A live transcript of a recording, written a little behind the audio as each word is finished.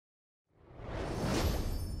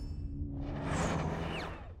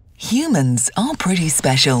Humans are pretty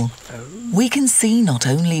special. We can see not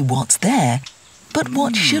only what's there, but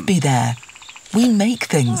what should be there. We make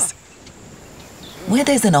things. Where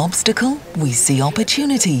there's an obstacle, we see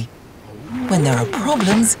opportunity. When there are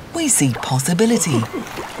problems, we see possibility.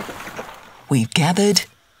 We've gathered,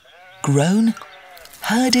 grown,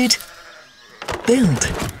 herded, built.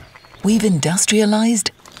 We've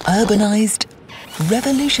industrialized, urbanized,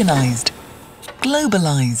 revolutionized,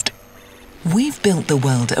 globalized. We've built the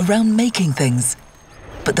world around making things,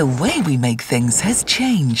 but the way we make things has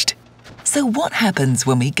changed. So what happens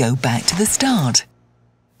when we go back to the start?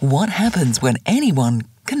 What happens when anyone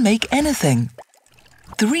can make anything?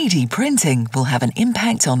 3D printing will have an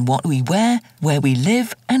impact on what we wear, where we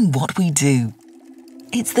live, and what we do.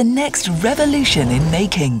 It's the next revolution in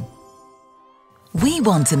making. We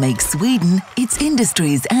want to make Sweden, its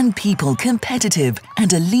industries and people competitive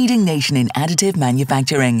and a leading nation in additive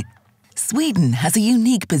manufacturing. Sweden has a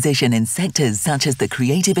unique position in sectors such as the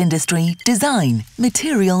creative industry, design,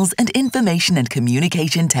 materials and information and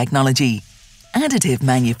communication technology. Additive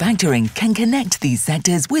manufacturing can connect these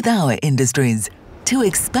sectors with our industries. To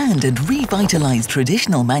expand and revitalize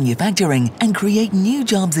traditional manufacturing and create new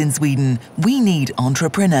jobs in Sweden, we need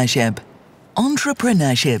entrepreneurship.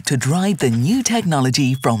 Entrepreneurship to drive the new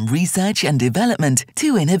technology from research and development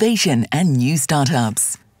to innovation and new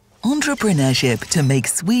startups. Entrepreneurship to make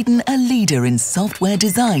Sweden a leader in software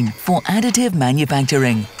design for additive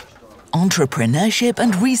manufacturing. Entrepreneurship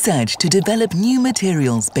and research to develop new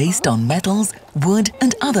materials based on metals, wood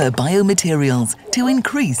and other biomaterials to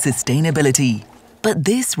increase sustainability. But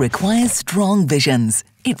this requires strong visions.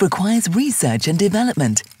 It requires research and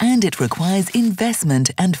development, and it requires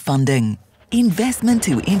investment and funding. Investment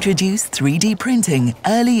to introduce 3D printing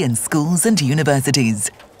early in schools and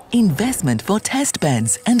universities. Investment for test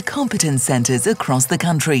beds and competence centers across the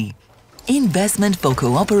country. Investment for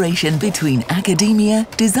cooperation between academia,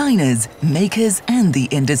 designers, makers and the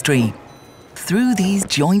industry. Through these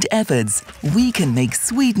joint efforts, we can make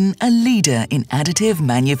Sweden a leader in additive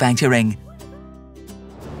manufacturing.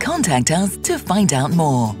 Contact us to find out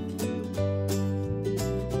more.